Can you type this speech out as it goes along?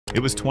It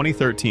was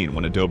 2013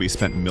 when Adobe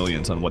spent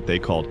millions on what they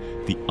called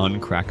the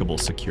Uncrackable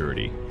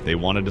security. They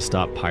wanted to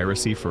stop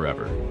piracy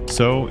forever.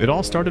 So it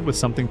all started with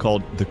something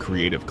called the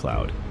Creative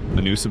Cloud,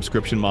 a new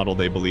subscription model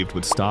they believed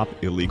would stop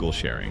illegal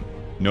sharing.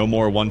 No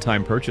more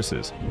one-time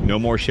purchases, no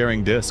more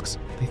sharing disks.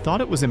 They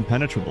thought it was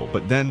impenetrable,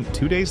 but then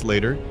 2 days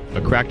later,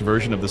 a cracked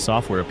version of the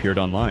software appeared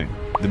online.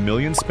 The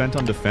millions spent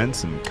on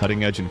defense and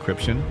cutting-edge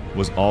encryption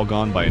was all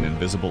gone by an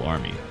invisible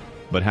army.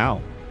 But how?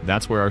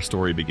 That's where our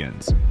story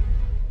begins.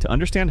 To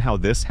understand how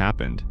this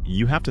happened,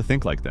 you have to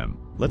think like them.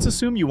 Let's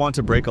assume you want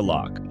to break a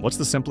lock. What's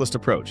the simplest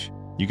approach?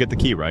 You get the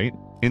key, right?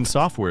 In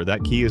software,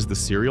 that key is the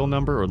serial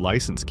number or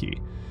license key.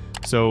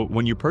 So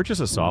when you purchase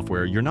a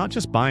software, you're not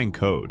just buying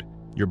code.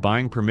 You're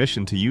buying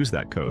permission to use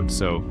that code.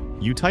 So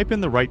you type in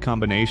the right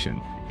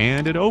combination,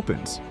 and it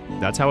opens.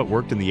 That's how it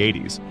worked in the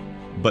 80s.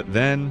 But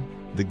then,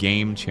 the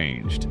game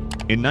changed.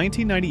 In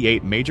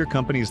 1998, major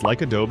companies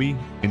like Adobe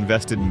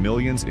invested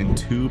millions in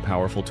two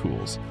powerful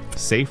tools,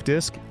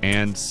 SafeDisk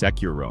and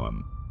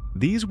SecuROM.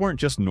 These weren't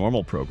just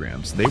normal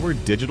programs, they were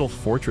digital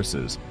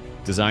fortresses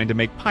designed to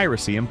make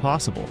piracy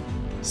impossible.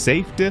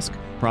 SafeDisk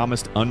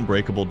promised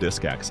unbreakable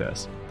disk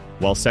access,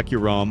 while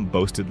SecuROM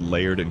boasted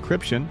layered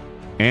encryption,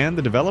 and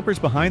the developers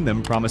behind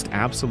them promised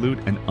absolute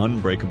and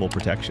unbreakable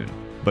protection.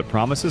 But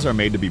promises are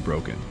made to be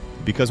broken,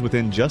 because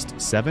within just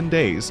 7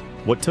 days,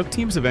 what took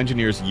teams of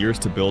engineers years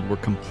to build were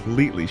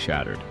completely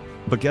shattered.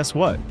 But guess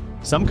what?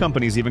 Some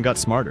companies even got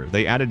smarter.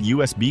 They added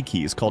USB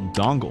keys called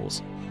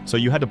dongles, so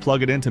you had to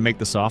plug it in to make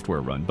the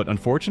software run. But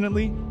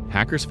unfortunately,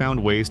 hackers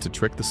found ways to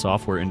trick the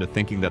software into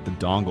thinking that the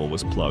dongle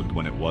was plugged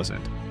when it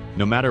wasn't.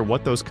 No matter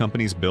what those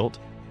companies built,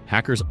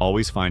 hackers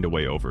always find a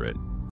way over it.